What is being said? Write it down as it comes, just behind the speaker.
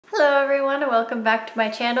Hello everyone and welcome back to my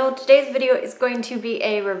channel. Today's video is going to be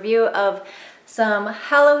a review of some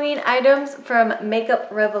Halloween items from Makeup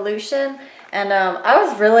Revolution, and I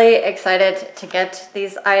was really excited to get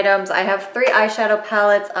these items. I have 3 eyeshadow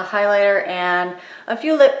palettes, a highlighter, and a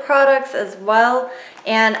few lip products as well.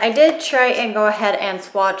 And I did try and go ahead and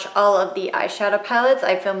swatch all of the eyeshadow palettes.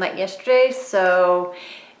 I filmed that yesterday, so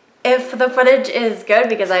if the footage is good,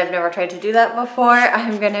 because I have never tried to do that before,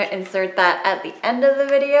 I'm going to insert that at the end of the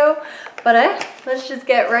video. But let's just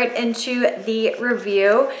get right into the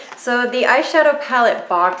review. So the eyeshadow palette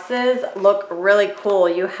boxes look really cool.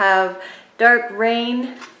 You have Dark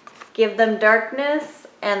Rain, Give Them Darkness,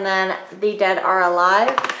 and then The Dead Are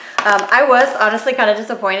Alive. I was honestly kind of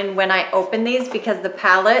disappointed when I opened these because the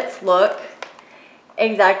palettes look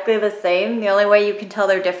exactly the same. The only way you can tell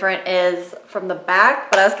they're different is from the back,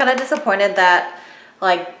 but I was kind of disappointed that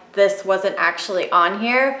like this wasn't actually on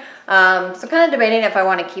here. So kind of debating if I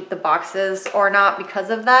want to keep the boxes or not because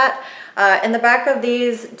of that. In the back of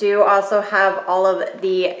these do also have all of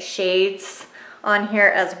the shades on here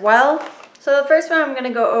as well. So the first one I'm going to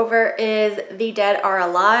go over is The Dead Are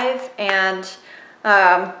Alive, and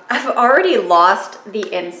I've already lost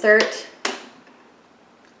the insert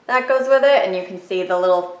that goes with it, and you can see the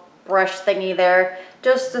little brush thingy there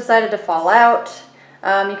just decided to fall out.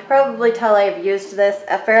 You can probably tell I've used this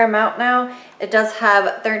a fair amount now. It does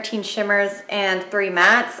have 13 shimmers and 3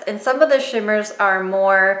 mattes, and some of the shimmers are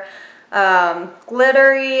more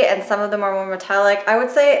glittery and some of them are more metallic. I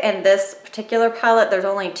would say in this particular palette there's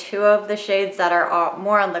only 2 of the shades that are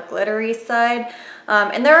more on the glittery side,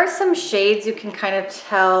 and there are some shades you can kind of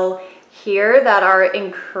tell here that are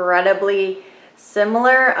incredibly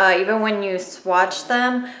similar, even when you swatch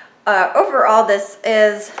them. Overall, this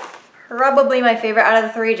is probably my favorite out of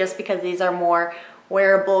the 3 just because these are more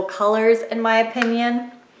wearable colors in my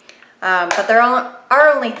opinion. But there are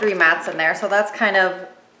only 3 mattes in there, so that's kind of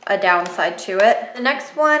a downside to it. The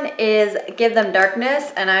next one is Give Them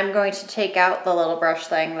Darkness, and I'm going to take out the little brush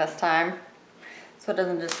thing this time so it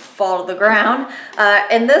doesn't just fall to the ground.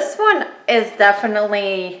 And this one is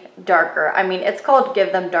definitely darker. I mean, it's called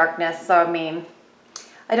Give Them Darkness, so I mean,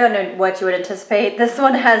 I don't know what you would anticipate. This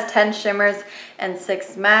one has 10 shimmers and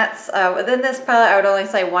 6 mattes. Within this palette, I would only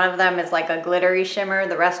say one of them is like a glittery shimmer.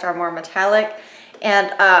 The rest are more metallic.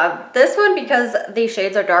 And this one, because these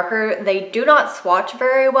shades are darker, they do not swatch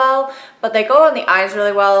very well, but they go on the eyes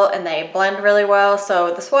really well and they blend really well.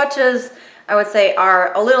 So the swatches, I would say,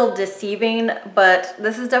 are a little deceiving, but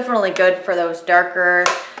this is definitely good for those darker,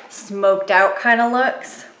 smoked out kind of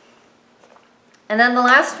looks. And then the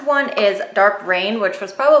last one is Dark Rain, which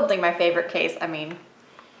was probably my favorite case. I mean,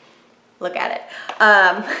 look at it.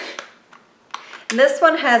 This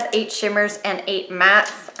one has 8 shimmers and 8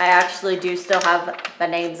 mattes. I actually do still have the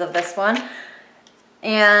names of this one.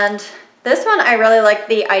 And this one, I really like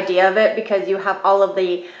the idea of it because you have all of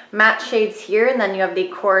the matte shades here and then you have the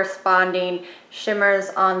corresponding shimmers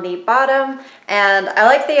on the bottom. And I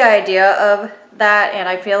like the idea of that, and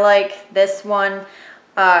I feel like this one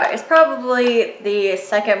is probably the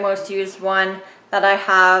second most used one that I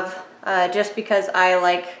have, just because I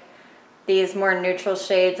like these more neutral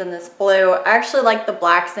shades and this blue. I actually like the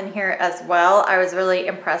blacks in here as well. I was really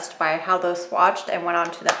impressed by how those swatched and went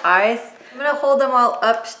onto the eyes. I'm going to hold them all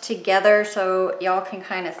up together so y'all can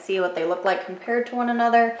kind of see what they look like compared to one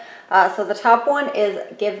another. So the top one is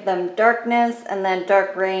Give Them Darkness, and then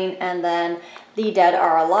Dark Rain, and then The Dead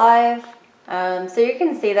Are Alive. So you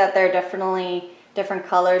can see that they're definitely different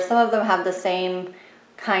colors. Some of them have the same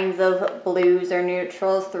kinds of blues or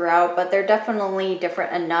neutrals throughout, but they're definitely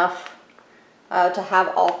different enough to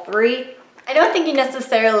have all 3. I don't think you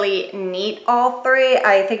necessarily need all 3.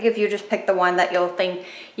 I think if you just pick the one that you'll think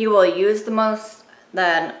you will use the most,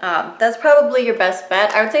 then that's probably your best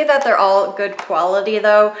bet. I would say that they're all good quality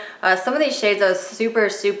though. Some of these shades I was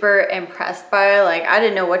super impressed by. Like, I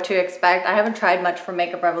didn't know what to expect. I haven't tried much from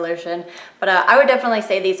Makeup Revolution, but I would definitely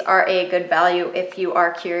say these are a good value if you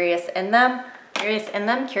are curious about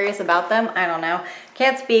them. I don't know.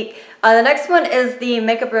 Can't speak. The next one is the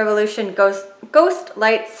Makeup Revolution Ghost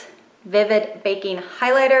Lights Vivid Baking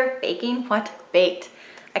Highlighter. Baking? What? Baked.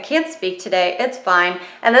 I can't speak today. It's fine.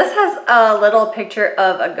 And this has a little picture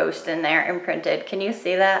of a ghost in there imprinted. Can you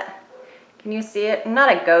see that? Can you see it? Not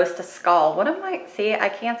a ghost, a skull. What am I? See, I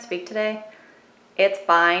can't speak today. It's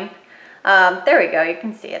fine. There we go. You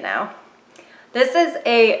can see it now. This is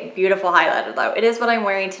a beautiful highlighter though. It is what I'm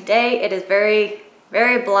wearing today. It is very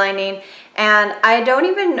blinding, and I don't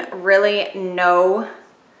even really know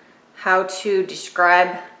how to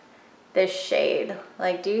describe this shade.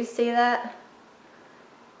 Like, do you see that?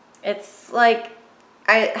 It's like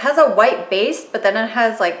it has a white base, but then it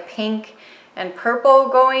has like pink and purple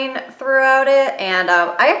going throughout it. And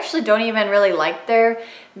I actually don't even really like their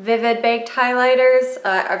Vivid Baked highlighters.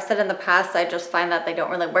 I've said in the past, I just find that they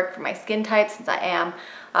don't really work for my skin type since I am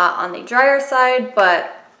on the drier side,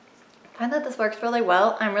 but I find that this works really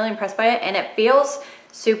well. I'm really impressed by it, and it feels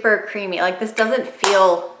super creamy. Like, this doesn't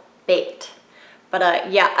feel baked.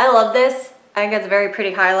 But yeah, I love this. I think it's a very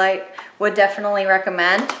pretty highlight. Would definitely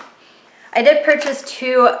recommend. I did purchase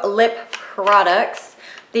 2 lip products.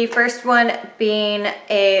 The first one being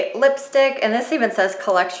a lipstick, and this even says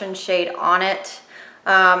collection shade on it.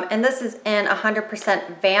 And this is in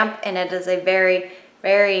 100% Vamp, and it is a very,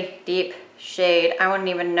 very deep shade. I wouldn't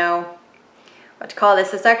even know what to call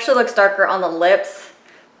this. This actually looks darker on the lips.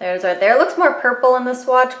 There's right there. It looks more purple in the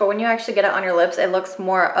swatch, but when you actually get it on your lips, it looks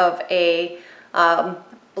more of a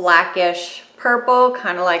blackish purple,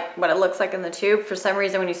 kind of like what it looks like in the tube. For some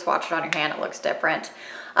reason, when you swatch it on your hand, it looks different.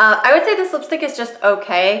 I would say this lipstick is just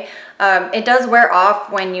okay. It does wear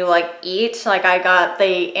off when you like eat. Like, I got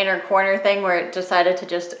the inner corner thing where it decided to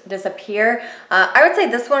just disappear. I would say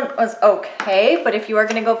this one was okay, but if you are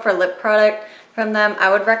gonna go for a lip product from them, I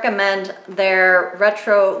would recommend their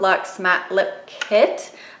Retro Luxe Matte Lip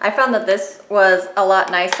Kit. I found that this was a lot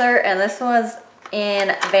nicer, and this was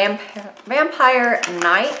in Vampire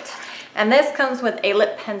Night. And this comes with a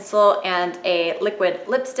lip pencil and a liquid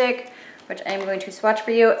lipstick, which I'm going to swatch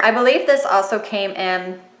for you. I believe this also came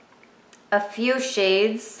in a few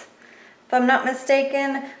shades, if I'm not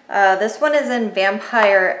mistaken. This one is in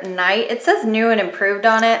Vampire Night. It says new and improved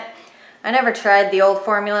on it. I never tried the old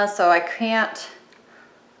formula, so I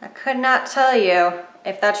could not tell you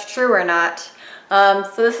if that's true or not.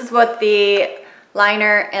 So this is what the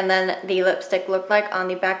liner and then the lipstick look like on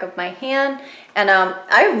the back of my hand. And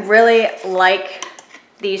I really like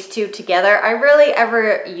these two together. I rarely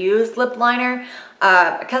ever use lip liner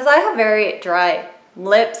because I have very dry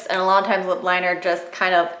lips, and a lot of times lip liner just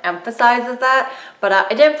kind of emphasizes that. But I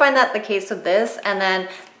didn't find that the case with this. And then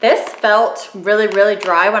this felt really, really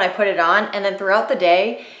dry when I put it on, and then throughout the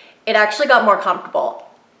day, it actually got more comfortable.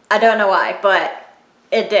 I don't know why, but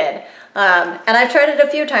it did. And I've tried it a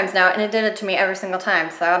few times now, and it did it to me every single time,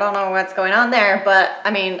 so I don't know what's going on there, but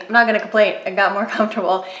I mean, I'm not gonna complain. It got more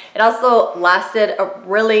comfortable. It also lasted a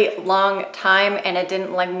really long time, and it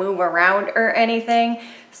didn't like move around or anything.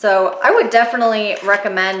 So I would definitely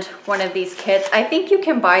recommend one of these kits. I think you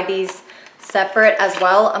can buy these separate as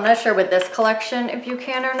well. I'm not sure with this collection if you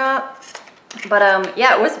can or not, but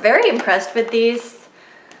yeah, I was very impressed with these.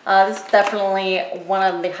 This is definitely one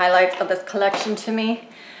of the highlights of this collection to me.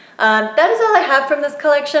 That is all I have from this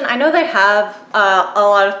collection. I know they have a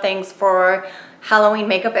lot of things for Halloween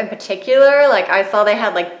makeup in particular. Like, I saw they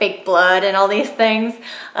had like fake blood and all these things.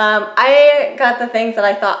 I got the things that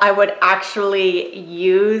I thought I would actually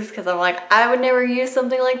use, because I'm like, I would never use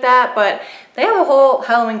something like that, but they have a whole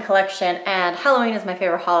Halloween collection, and Halloween is my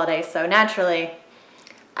favorite holiday, so naturally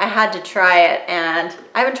I had to try it, and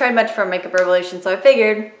I haven't tried much from Makeup Revolution, so I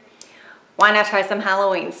figured, why not try some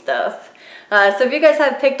Halloween stuff? So if you guys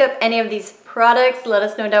have picked up any of these products, let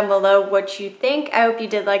us know down below what you think. I hope you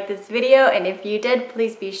did like this video, and if you did,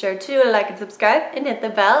 please be sure to like and subscribe and hit the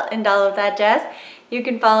bell and all of that jazz. You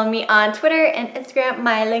can follow me on Twitter and Instagram.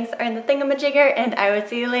 My links are in the thingamajigger, and I will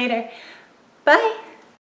see you later. Bye!